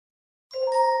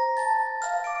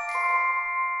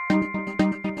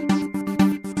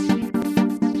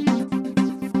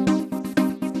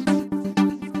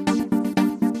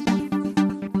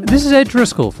This is Ed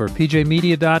Driscoll for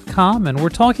PJmedia.com, and we're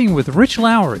talking with Rich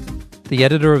Lowry, the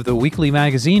editor of the weekly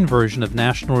magazine version of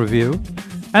National Review,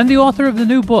 and the author of the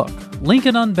new book,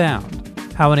 Lincoln Unbound,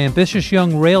 How an Ambitious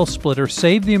Young Rail Splitter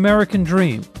Saved the American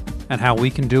Dream, and How We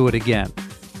Can Do It Again.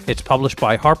 It's published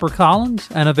by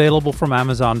HarperCollins and available from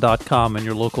Amazon.com and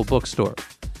your local bookstore.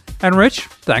 And Rich,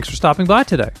 thanks for stopping by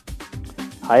today.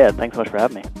 Hi, Ed. Thanks so much for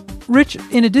having me. Rich,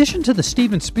 in addition to the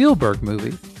Steven Spielberg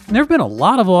movie, there have been a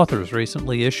lot of authors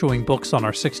recently issuing books on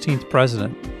our 16th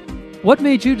president. What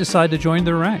made you decide to join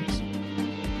their ranks?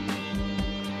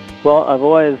 Well, I've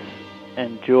always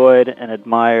enjoyed and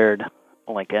admired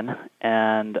Lincoln,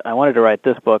 and I wanted to write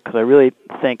this book because I really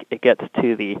think it gets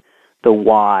to the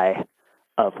why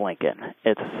of Lincoln.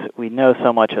 We know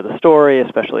so much of the story,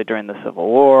 especially during the Civil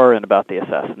War and about the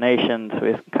assassination, so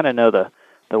we kind of know the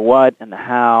what and the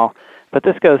how, but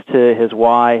this goes to his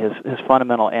why, his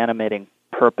fundamental animating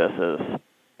purposes,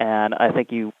 and I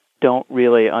think you don't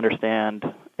really understand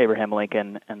Abraham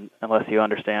Lincoln unless you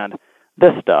understand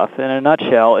this stuff. In a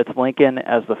nutshell, it's Lincoln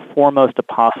as the foremost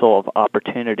apostle of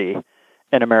opportunity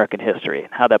in American history,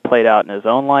 how that played out in his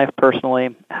own life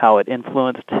personally, how it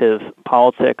influenced his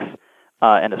politics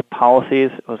and his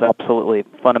policies. It was absolutely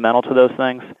fundamental to those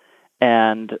things,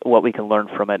 and what we can learn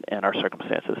from it in our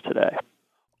circumstances today.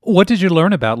 What did you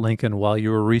learn about Lincoln while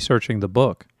you were researching the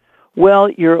book? Well,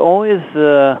 you're always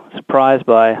surprised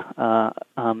by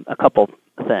a couple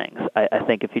things. I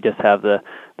think if you just have the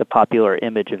popular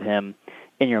image of him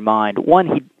in your mind. One,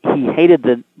 he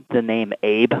hated the name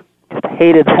Abe, just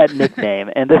hated that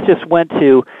nickname, and this just went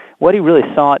to what he really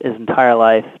sought his entire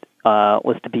life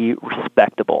was to be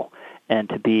respectable and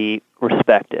to be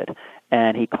respected.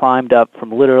 And he climbed up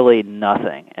from literally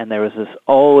nothing. And there was this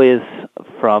always,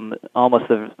 from almost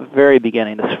the very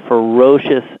beginning, this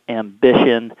ferocious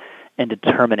ambition and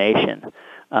determination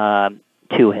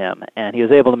to him. And he was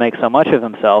able to make so much of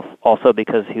himself also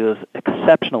because he was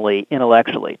exceptionally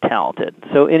intellectually talented.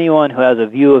 So anyone who has a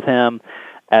view of him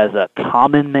as a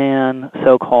common man,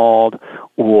 so-called,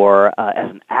 or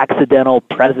as an accidental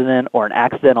president or an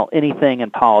accidental anything in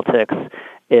politics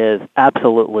is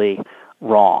absolutely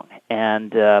wrong.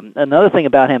 And another thing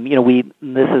about him, this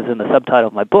is in the subtitle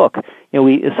of my book,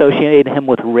 we associate him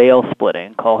with rail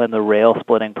splitting, call him the rail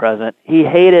splitting president. He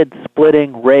hated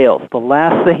splitting rails. The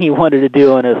last thing he wanted to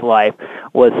do in his life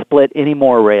was split any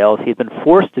more rails. He'd been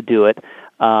forced to do it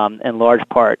in large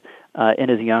part in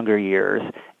his younger years,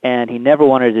 and he never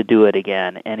wanted to do it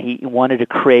again. And he wanted to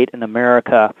create an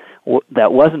America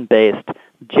that wasn't based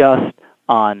just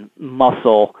on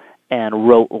muscle and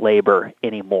rote labor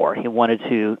anymore. He wanted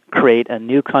to create a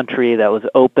new country that was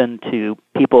open to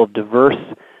people of diverse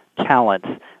talents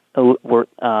who would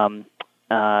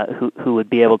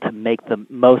be able to make the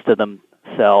most of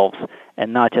themselves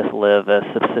and not just live as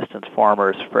subsistence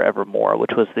farmers forevermore,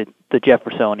 which was the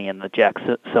Jeffersonian, the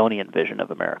Jacksonian vision of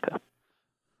America.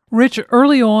 Rich,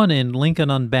 early on in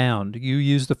Lincoln Unbound, you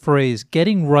used the phrase,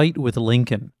 getting right with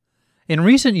Lincoln. In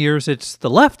recent years, it's the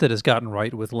left that has gotten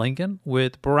right with Lincoln,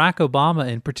 with Barack Obama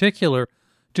in particular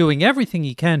doing everything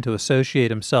he can to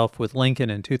associate himself with Lincoln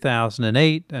in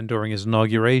 2008 and during his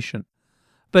inauguration.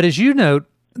 But as you note,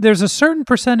 there's a certain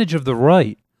percentage of the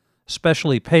right,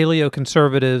 especially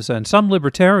paleo-conservatives and some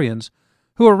libertarians,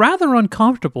 who are rather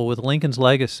uncomfortable with Lincoln's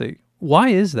legacy. Why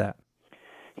is that?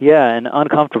 Yeah, and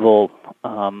uncomfortable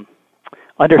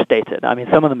understates it. I mean,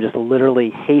 some of them just literally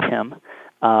hate him.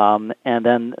 And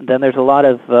then there's a lot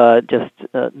of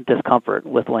discomfort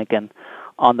with Lincoln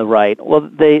on the right. Well,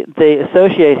 they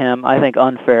associate him, I think,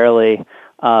 unfairly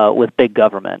with big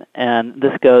government, and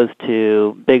this goes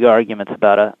to big arguments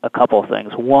about a couple of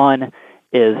things. One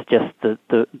is just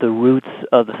the roots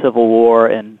of the Civil War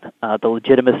and the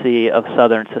legitimacy of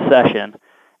Southern secession.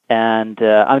 And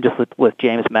I'm just with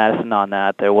James Madison on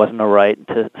that. There wasn't a right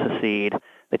to secede.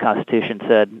 The Constitution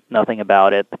said nothing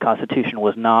about it. The Constitution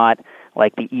was not,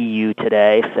 like the EU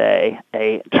today, say,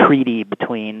 a treaty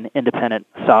between independent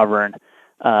sovereign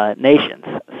nations.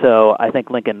 So I think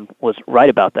Lincoln was right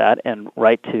about that and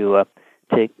right to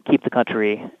keep the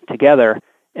country together.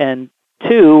 And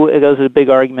two, it goes to a big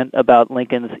argument about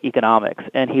Lincoln's economics.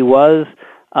 And he was,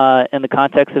 in the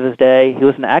context of his day, he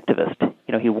was an activist.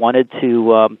 He wanted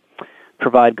to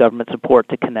provide government support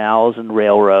to canals and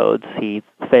railroads. He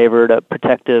favored a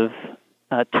protective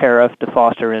tariff to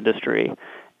foster industry.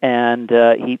 And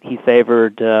he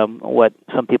favored what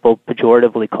some people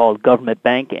pejoratively called government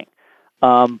banking.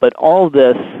 But all of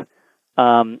this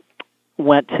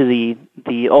went to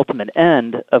the ultimate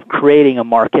end of creating a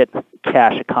market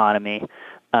cash economy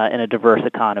and a diverse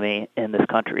economy in this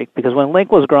country. Because when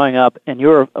Lincoln was growing up and you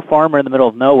were a farmer in the middle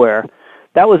of nowhere,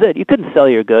 that was it. You couldn't sell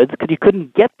your goods because you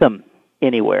couldn't get them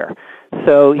anywhere.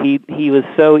 So he was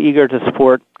so eager to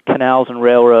support canals and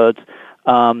railroads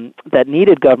that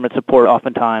needed government support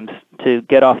oftentimes to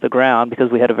get off the ground,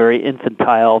 because we had a very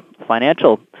infantile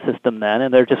financial system then,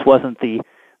 and there just wasn't the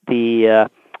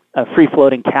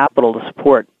free-floating capital to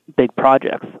support big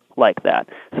projects like that.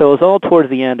 So it was all towards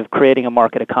the end of creating a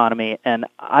market economy, and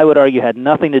I would argue had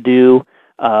nothing to do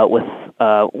with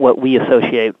what we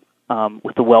associate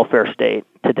with the welfare state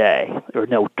today. There were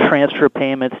no transfer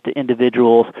payments to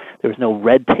individuals. There was no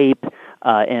red tape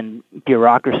and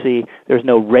bureaucracy. There was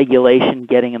no regulation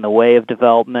getting in the way of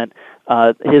development.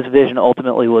 His vision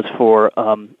ultimately was for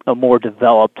a more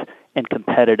developed and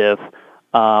competitive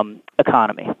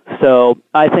economy. So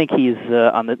I think he's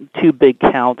on the two big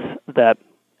counts that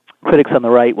critics on the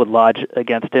right would lodge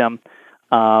against him.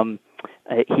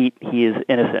 He is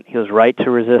innocent. He was right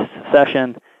to resist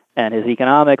secession, and his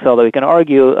economics, although he can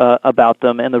argue about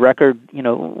them, and the record,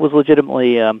 was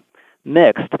legitimately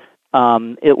mixed.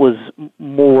 It was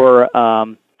more.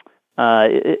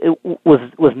 It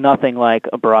was nothing like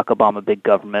a Barack Obama big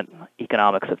government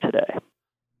economics of today.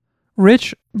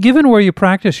 Rich, given where you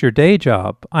practice your day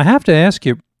job, I have to ask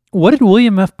you, what did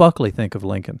William F. Buckley think of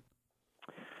Lincoln?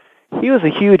 He was a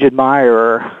huge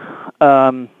admirer,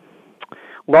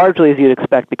 largely as you'd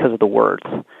expect because of the words.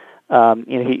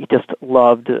 He just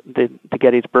loved the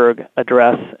Gettysburg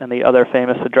Address and the other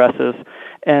famous addresses.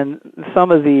 And some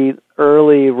of the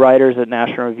early writers at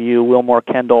National Review, Wilmore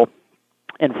Kendall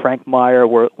and Frank Meyer,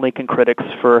 were Lincoln critics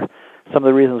for some of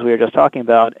the reasons we were just talking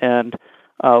about. And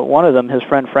one of them, his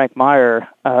friend Frank Meyer,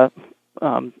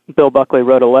 Bill Buckley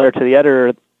wrote a letter to the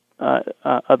editor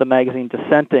of the magazine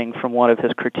dissenting from one of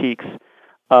his critiques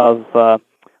of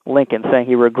Lincoln, saying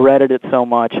he regretted it so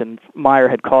much, and Meyer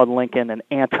had called Lincoln an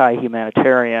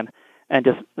anti-humanitarian, and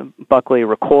just Buckley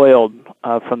recoiled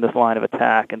from this line of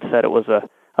attack and said it was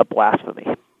a blasphemy.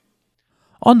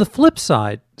 On the flip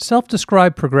side,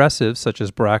 self-described progressives such as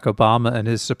Barack Obama and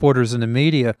his supporters in the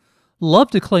media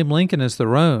love to claim Lincoln as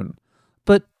their own.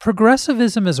 But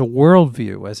progressivism as a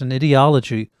worldview, as an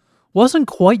ideology, wasn't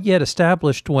quite yet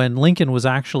established when Lincoln was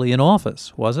actually in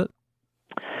office, was it?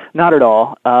 Not at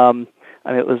all.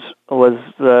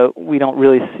 We don't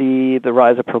really see the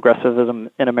rise of progressivism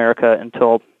in America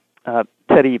until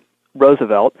Teddy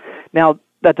Roosevelt. Now,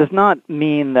 that does not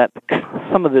mean that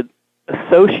some of the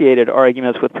associated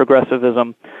arguments with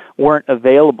progressivism weren't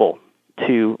available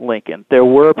to Lincoln. There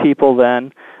were people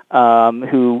then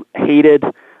who hated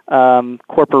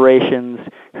corporations,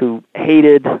 who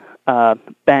hated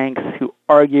banks, who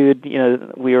argued,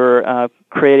 we were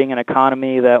creating an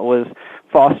economy that was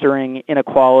fostering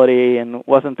inequality and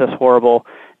wasn't this horrible,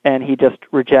 and he just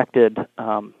rejected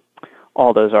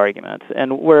all those arguments.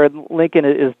 And where Lincoln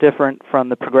is different from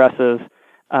the progressives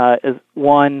is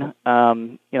one,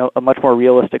 a much more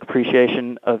realistic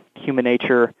appreciation of human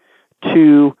nature.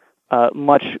 Two,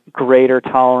 much greater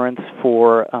tolerance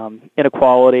for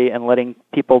inequality and letting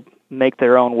people make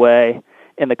their own way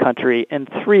in the country. And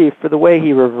three, for the way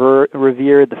he revered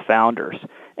the founders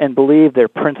and believed their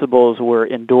principles were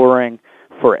enduring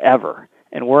forever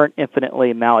and weren't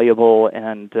infinitely malleable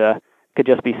and could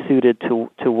just be suited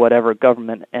to whatever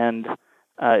government end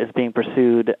is being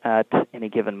pursued at any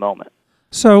given moment.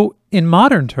 So, in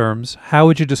modern terms, how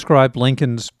would you describe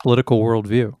Lincoln's political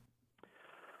worldview?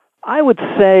 I would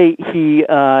say he,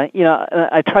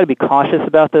 I try to be cautious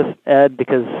about this, Ed,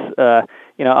 because,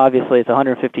 obviously it's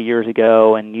 150 years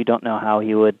ago, and you don't know how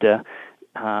he would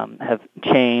have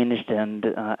changed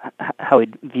and how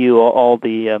he'd view all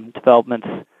the developments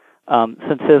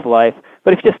since his life.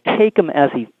 But if you just take him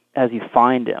as you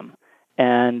find him,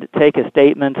 and take his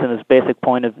statements and his basic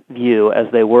point of view as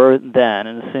they were then,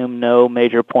 and assume no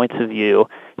major points of view,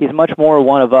 he's much more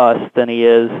one of us than he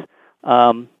is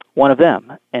one of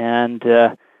them. And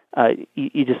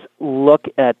you just look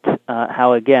at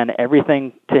how, again,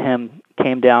 everything to him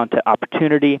came down to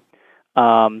opportunity,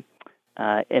 and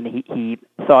he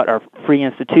thought our free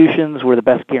institutions were the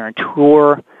best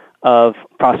guarantor of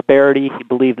prosperity. He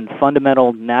believed in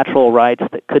fundamental natural rights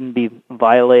that couldn't be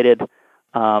violated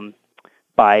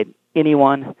by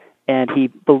anyone, and he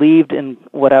believed in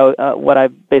what I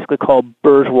basically call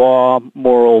bourgeois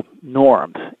moral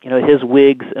norms. His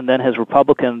Whigs and then his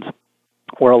Republicans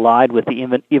were allied with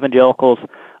the evangelicals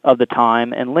of the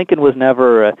time, and Lincoln was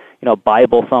never a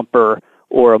Bible thumper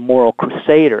or a moral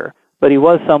crusader, but he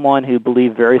was someone who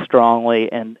believed very strongly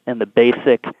in the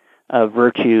basic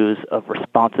virtues of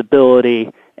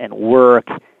responsibility and work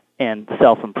and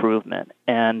self-improvement.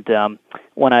 And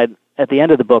when I, at the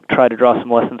end of the book, try to draw some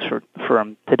lessons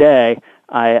from today,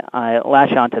 I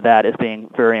latch onto that as being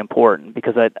very important,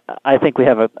 because I think we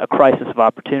have a crisis of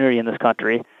opportunity in this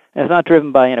country, and it's not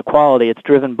driven by inequality, it's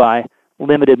driven by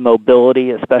limited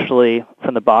mobility, especially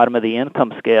from the bottom of the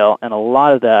income scale, and a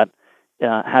lot of that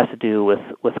has to do with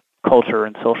culture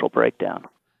and social breakdown.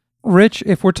 Rich,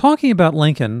 if we're talking about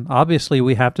Lincoln, obviously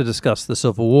we have to discuss the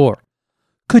Civil War.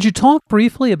 Could you talk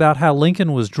briefly about how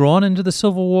Lincoln was drawn into the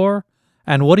Civil War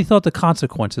and what he thought the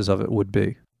consequences of it would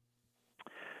be?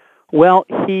 Well,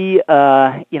 he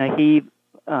thought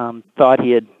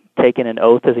he had taken an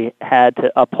oath as he had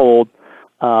to uphold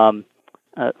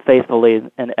faithfully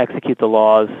and execute the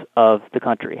laws of the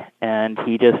country, and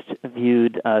he just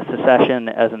viewed secession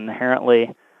as an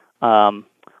inherently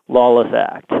lawless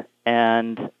act.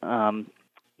 And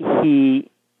he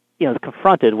was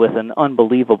confronted with an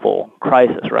unbelievable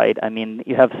crisis, right? I mean,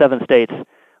 you have 7 states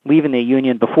leaving the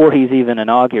Union before he's even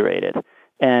inaugurated.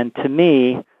 And to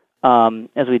me,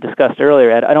 as we discussed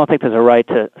earlier, Ed, I don't think there's a right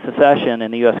to secession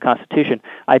in the U.S. Constitution.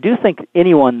 I do think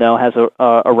anyone, though, has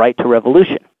a right to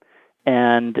revolution.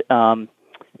 And,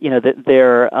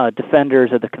 there are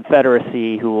defenders of the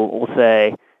Confederacy who will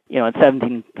say, in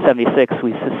 1776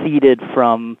 we seceded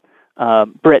from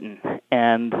Britain,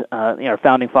 and our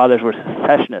founding fathers were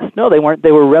secessionists. No, they weren't.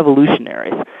 They were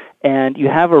revolutionaries. And you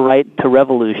have a right to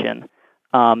revolution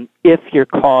if your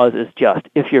cause is just,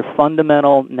 if your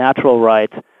fundamental natural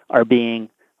rights are being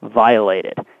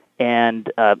violated.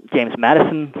 And James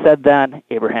Madison said that.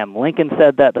 Abraham Lincoln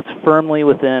said that. That's firmly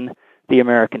within the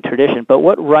American tradition. But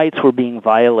what rights were being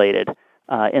violated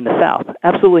in the South?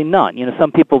 Absolutely none.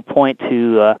 Some people point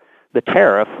to the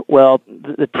tariff. Well,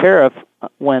 the tariff,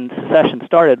 when secession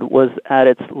started, was at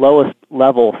its lowest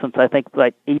level since, I think,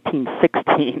 like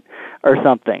 1816 or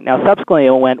something. Now, subsequently,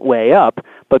 it went way up,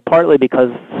 but partly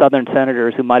because Southern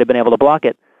senators who might have been able to block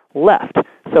it left.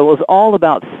 So it was all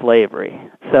about slavery.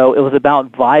 So it was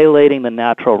about violating the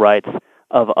natural rights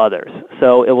of others.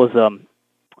 So it was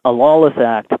a lawless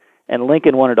act, and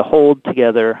Lincoln wanted to hold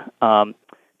together the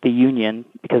Union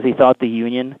because he thought the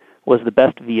Union was the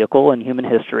best vehicle in human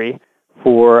history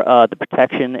for the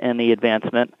protection and the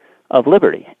advancement of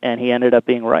liberty, and he ended up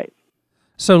being right.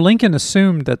 So Lincoln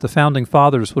assumed that the Founding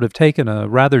Fathers would have taken a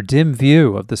rather dim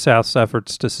view of the South's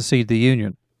efforts to secede the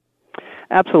Union.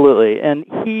 Absolutely, and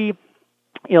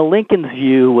Lincoln's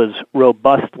view was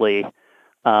robustly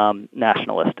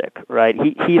nationalistic, right?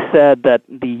 He said that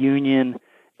the Union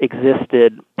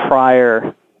existed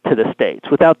prior to the states.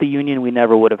 Without the Union, we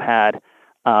never would have had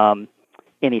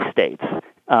any states,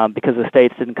 because the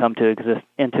states didn't come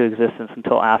into existence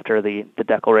until after the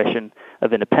Declaration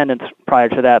of Independence. Prior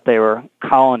to that, they were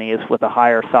colonies with a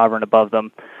higher sovereign above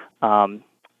them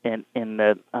in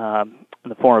the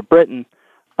form of Britain.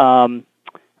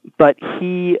 But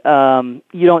you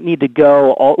don't need to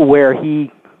go where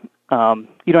he.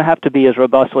 You don't have to be as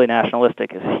robustly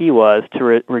nationalistic as he was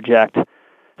to reject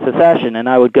secession. And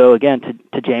I would go again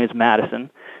to James Madison,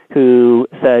 who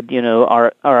said,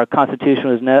 our Constitution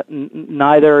was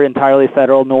neither entirely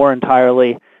federal nor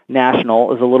entirely national.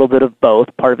 It was a little bit of both.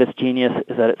 Part of its genius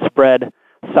is that it spread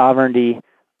sovereignty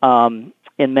in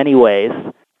many ways,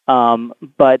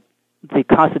 but the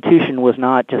Constitution was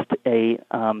not just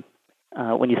when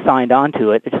you signed on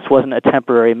to it, it just wasn't a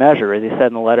temporary measure. As he said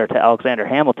in the letter to Alexander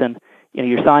Hamilton,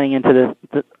 you're signing into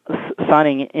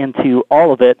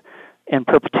all of it in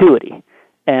perpetuity.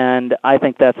 And I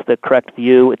think that's the correct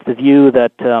view. It's the view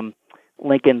that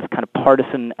Lincoln's kind of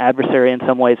partisan adversary in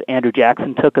some ways, Andrew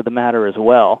Jackson, took of the matter as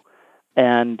well.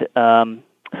 And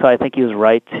so I think he was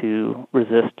right to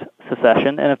resist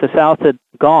secession. And if the South had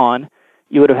gone,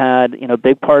 you would have had a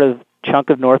big chunk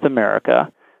of North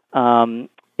America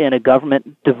in a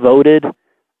government devoted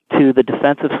to the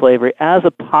defense of slavery as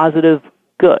a positive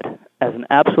good, as an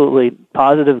absolutely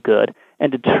positive good,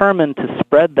 and determined to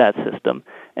spread that system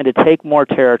and to take more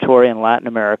territory in Latin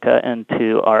America and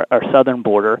to our southern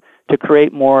border to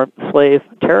create more slave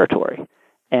territory.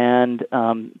 And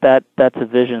that's a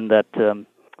vision that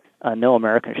no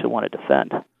American should want to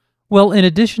defend. Well, in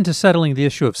addition to settling the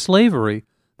issue of slavery,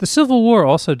 the Civil War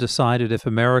also decided if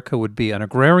America would be an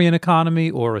agrarian economy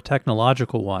or a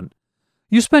technological one.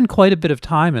 You spend quite a bit of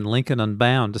time in Lincoln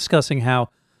Unbound discussing how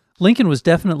Lincoln was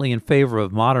definitely in favor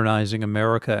of modernizing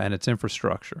America and its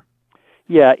infrastructure.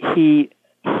 Yeah, he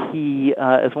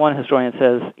as one historian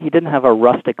says, he didn't have a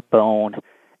rustic bone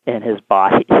in his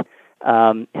body.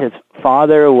 His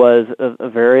father was a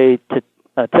very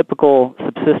typical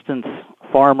subsistence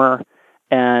farmer,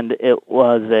 and it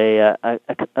was a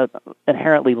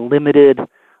inherently limited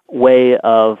way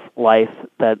of life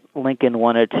that Lincoln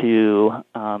wanted to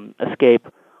escape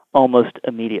almost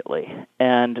immediately.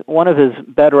 And one of his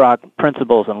bedrock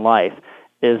principles in life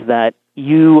is that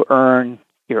you earn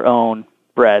your own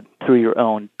bread through your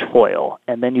own toil,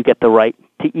 and then you get the right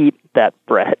to eat that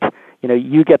bread.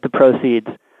 You get the proceeds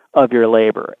of your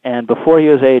labor. And before he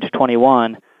was age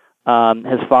 21,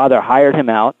 his father hired him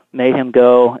out, made him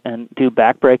go and do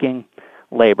backbreaking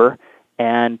labor,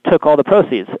 and took all the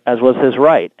proceeds, as was his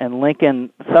right. And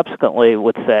Lincoln subsequently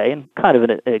would say, and kind of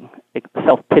a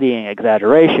self-pitying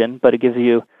exaggeration, but it gives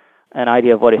you an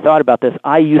idea of what he thought about this,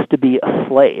 I used to be a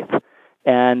slave.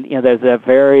 And there's a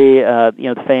very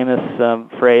famous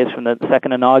phrase from the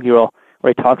second inaugural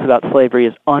where he talks about slavery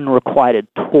as unrequited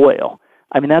toil.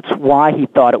 I mean, that's why he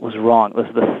thought it was wrong. It was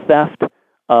the theft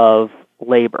of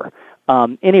labor.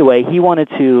 Anyway, he wanted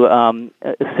to,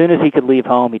 as soon as he could leave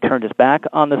home, he turned his back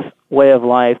on this way of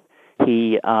life.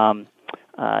 He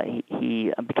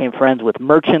became friends with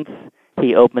merchants.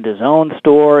 He opened his own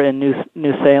store in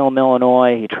New Salem,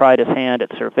 Illinois. He tried his hand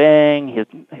at surveying.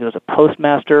 He was a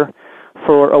postmaster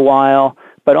for a while,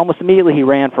 but almost immediately he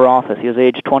ran for office. He was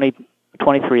age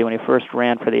 23 when he first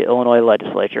ran for the Illinois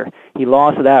legislature. He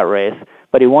lost that race,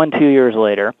 but he won 2 years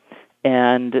later.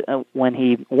 And when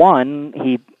he won,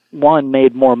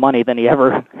 made more money than he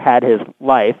ever had in his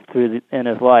life through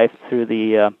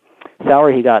the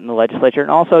salary he got in the legislature.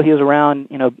 And also he was around,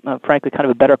 frankly, kind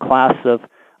of a better class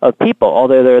of people,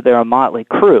 although they're a motley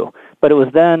crew. But it was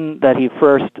then that he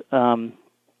first,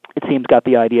 it seems, got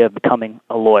the idea of becoming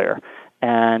a lawyer.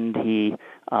 And he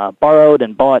borrowed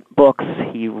and bought books.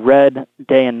 He read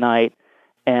day and night,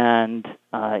 and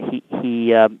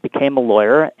he became a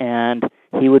lawyer, and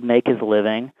he would make his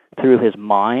living through his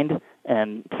mind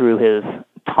and through his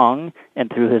tongue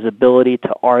and through his ability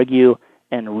to argue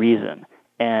and reason.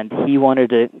 And he wanted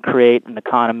to create an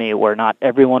economy where not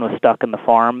everyone was stuck in the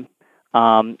farm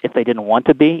if they didn't want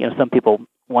to be. Some people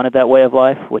wanted that way of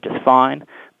life, which is fine,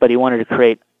 but he wanted to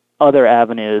create other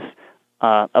avenues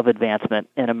of advancement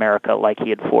in America like he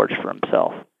had forged for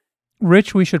himself.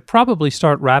 Rich, we should probably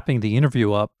start wrapping the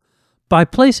interview up by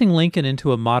placing Lincoln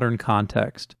into a modern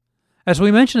context. As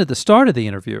we mentioned at the start of the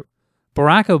interview,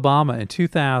 Barack Obama in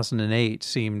 2008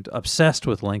 seemed obsessed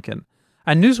with Lincoln,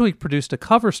 and Newsweek produced a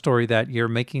cover story that year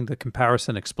making the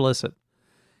comparison explicit.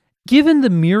 Given the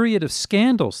myriad of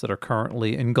scandals that are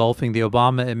currently engulfing the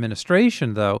Obama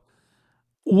administration, though,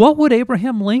 what would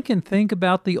Abraham Lincoln think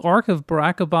about the arc of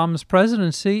Barack Obama's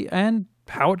presidency and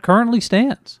how it currently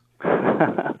stands?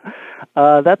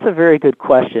 That's a very good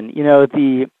question.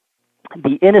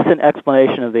 The innocent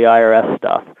explanation of the IRS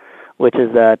stuff, which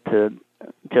is that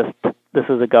this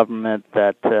is a government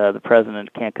that the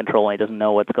president can't control and he doesn't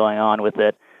know what's going on with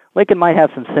it. Lincoln might have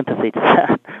some sympathy to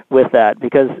that, with that,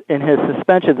 because in his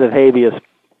suspensions of habeas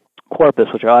corpus,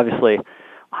 which are obviously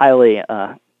highly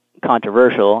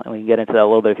controversial, and we can get into that a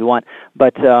little bit if you want,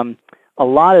 but a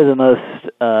lot of the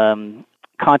most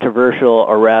controversial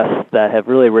arrests that have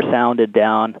really resounded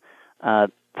down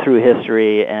through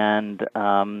history and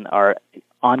are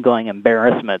ongoing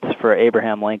embarrassments for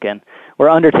Abraham Lincoln were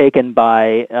undertaken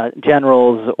by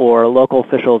generals or local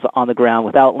officials on the ground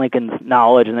without Lincoln's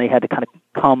knowledge, and they had to kind of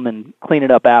come and clean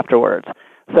it up afterwards.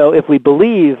 So if we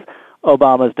believe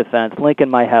Obama's defense, Lincoln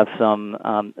might have some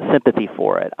sympathy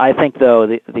for it. I think, though,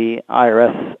 the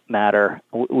IRS matter,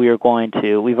 we've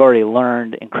already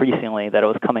learned increasingly that it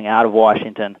was coming out of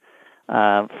Washington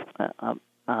from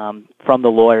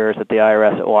the lawyers at the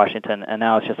IRS at Washington, and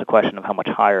now it's just a question of how much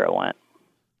higher it went.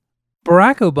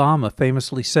 Barack Obama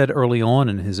famously said early on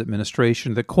in his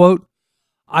administration that, quote,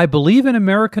 "I believe in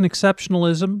American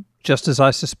exceptionalism, just as I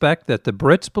suspect that the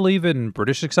Brits believe in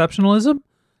British exceptionalism,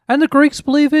 and the Greeks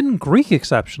believe in Greek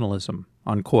exceptionalism,"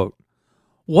 unquote.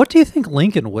 What do you think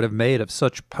Lincoln would have made of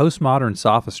such postmodern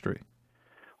sophistry?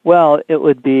 Well, it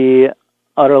would be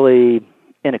utterly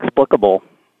inexplicable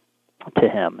to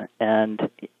him.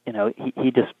 And, he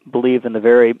just believed in the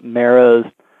very marrows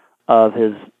of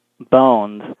his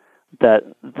bones that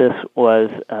this was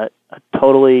a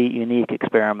totally unique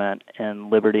experiment in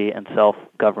liberty and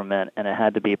self-government, and it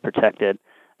had to be protected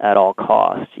at all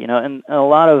costs. And a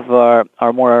lot of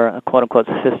our more quote-unquote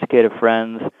sophisticated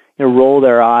friends roll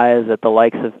their eyes at the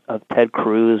likes of Ted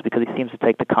Cruz because he seems to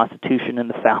take the Constitution and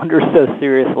the founders so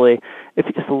seriously. If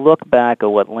you just look back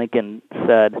at what Lincoln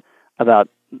said about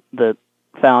the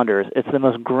founders, it's the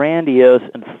most grandiose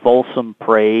and fulsome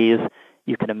praise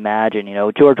you can imagine.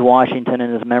 George Washington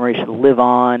and his memory should live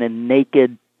on in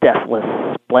naked, deathless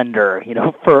splendor,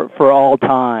 for all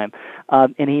time.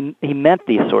 And he meant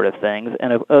these sort of things,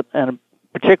 and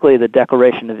particularly the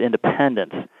Declaration of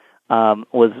Independence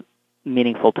was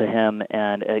meaningful to him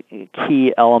and a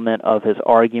key element of his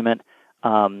argument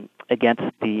against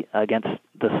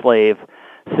the slave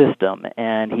system.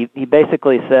 And he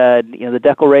basically said, the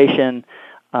Declaration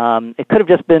It could have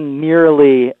just been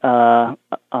merely a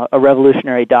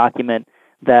revolutionary document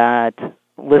that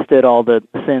listed all the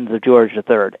sins of George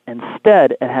III.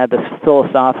 Instead, it had this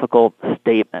philosophical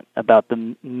statement about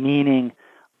the meaning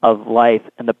of life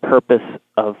and the purpose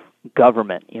of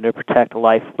government, to protect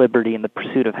life, liberty, and the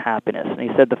pursuit of happiness. And he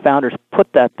said the founders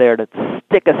put that there to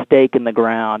stick a stake in the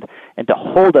ground and to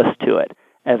hold us to it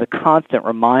as a constant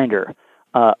reminder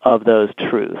of those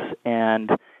truths.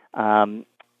 And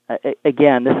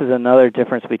again, this is another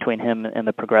difference between him and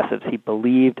the progressives. He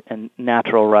believed in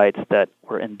natural rights that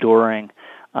were enduring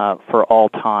for all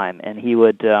time. And he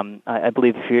would, I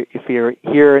believe, if you're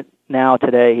here now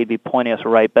today, he'd be pointing us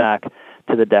right back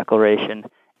to the Declaration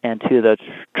and to the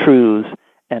truths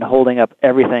and holding up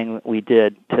everything we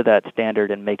did to that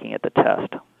standard and making it the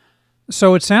test.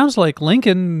 So it sounds like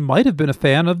Lincoln might have been a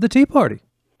fan of the Tea Party.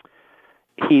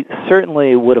 He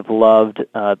certainly would have loved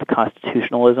the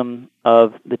constitutionalism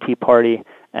of the Tea Party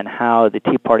and how the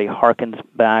Tea Party harkens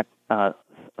back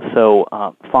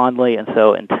so fondly and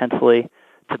so intensely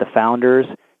to the founders.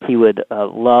 He would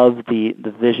love the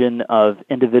vision of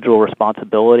individual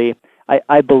responsibility.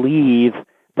 I believe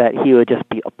that he would just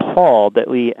be appalled that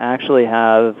we actually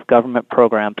have government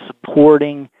programs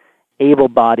supporting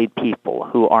able-bodied people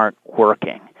who aren't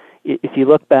working. If you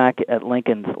look back at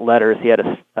Lincoln's letters, he had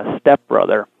a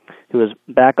stepbrother who was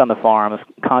back on the farm, was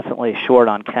constantly short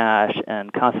on cash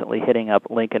and constantly hitting up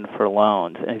Lincoln for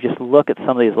loans. And if you just look at some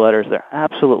of these letters, they're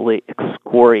absolutely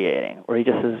excoriating, where he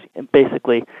just says,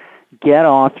 basically, get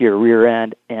off your rear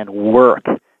end and work.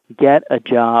 Get a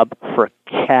job for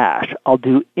cash. I'll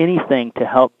do anything to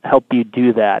help you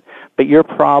do that. But your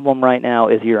problem right now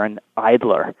is you're an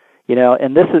idler.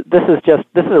 And this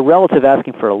is a relative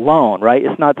asking for a loan, right?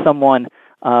 It's not someone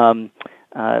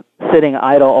sitting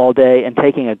idle all day and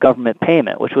taking a government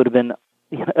payment, which would have been,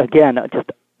 again, just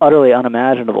utterly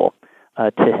unimaginable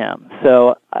to him.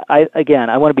 So I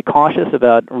want to be cautious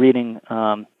about reading,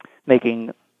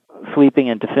 making sweeping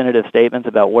and definitive statements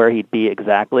about where he'd be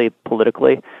exactly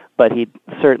politically, but he'd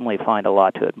certainly find a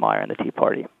lot to admire in the Tea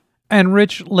Party. And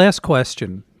Rich, last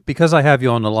question. Because I have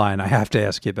you on the line, I have to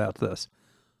ask you about this.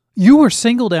 You were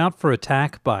singled out for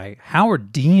attack by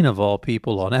Howard Dean, of all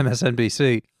people, on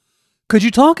MSNBC. Could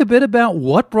you talk a bit about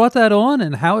what brought that on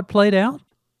and how it played out?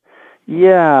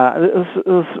 Yeah, it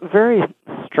was very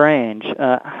strange.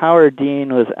 Howard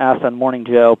Dean was asked on Morning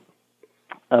Joe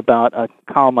about a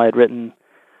column I had written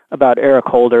about Eric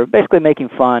Holder, basically making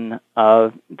fun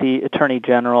of the Attorney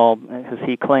General, because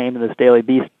he claimed in this Daily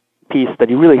Beast piece that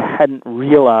he really hadn't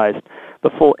realized the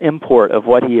full import of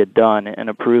what he had done in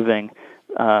approving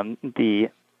the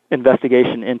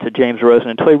investigation into James Rosen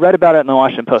until he read about it in the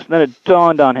Washington Post. And then it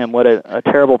dawned on him what a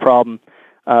terrible problem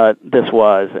this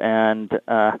was. And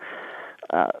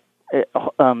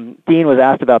Dean was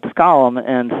asked about this column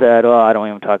and said, "Well, I don't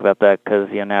even talk about that because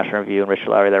National Review and Richard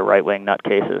Lowry, they're right-wing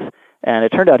nutcases." And it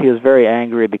turned out he was very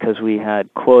angry because we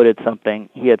had quoted something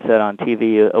he had said on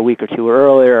TV a week or two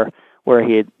earlier, where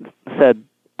he had said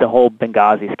the whole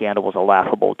Benghazi scandal was a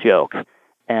laughable joke.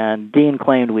 And Dean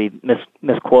claimed we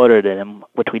misquoted him,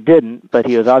 which we didn't, but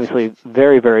he was obviously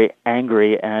very, very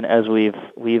angry. And as we've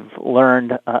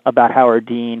learned about Howard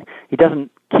Dean, he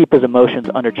doesn't keep his emotions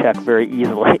under check very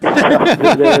easily. So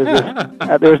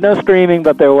there was no screaming,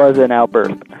 but there was an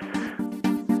outburst.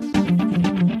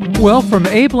 Well, from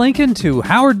Abe Lincoln to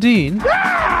Howard Dean,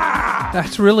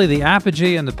 that's really the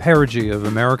apogee and the perigee of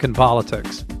American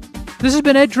politics. This has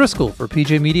been Ed Driscoll for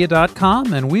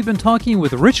PJmedia.com, and we've been talking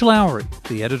with Rich Lowry,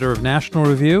 the editor of National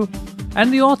Review,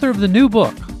 and the author of the new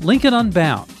book, Lincoln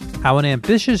Unbound, How an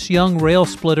Ambitious Young Rail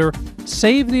Splitter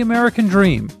Saved the American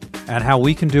Dream, and How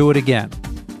We Can Do It Again.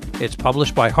 It's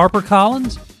published by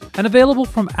HarperCollins and available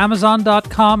from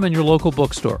Amazon.com and your local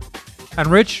bookstore. And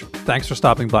Rich, thanks for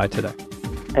stopping by today.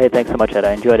 Hey, thanks so much, Ed.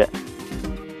 I enjoyed it.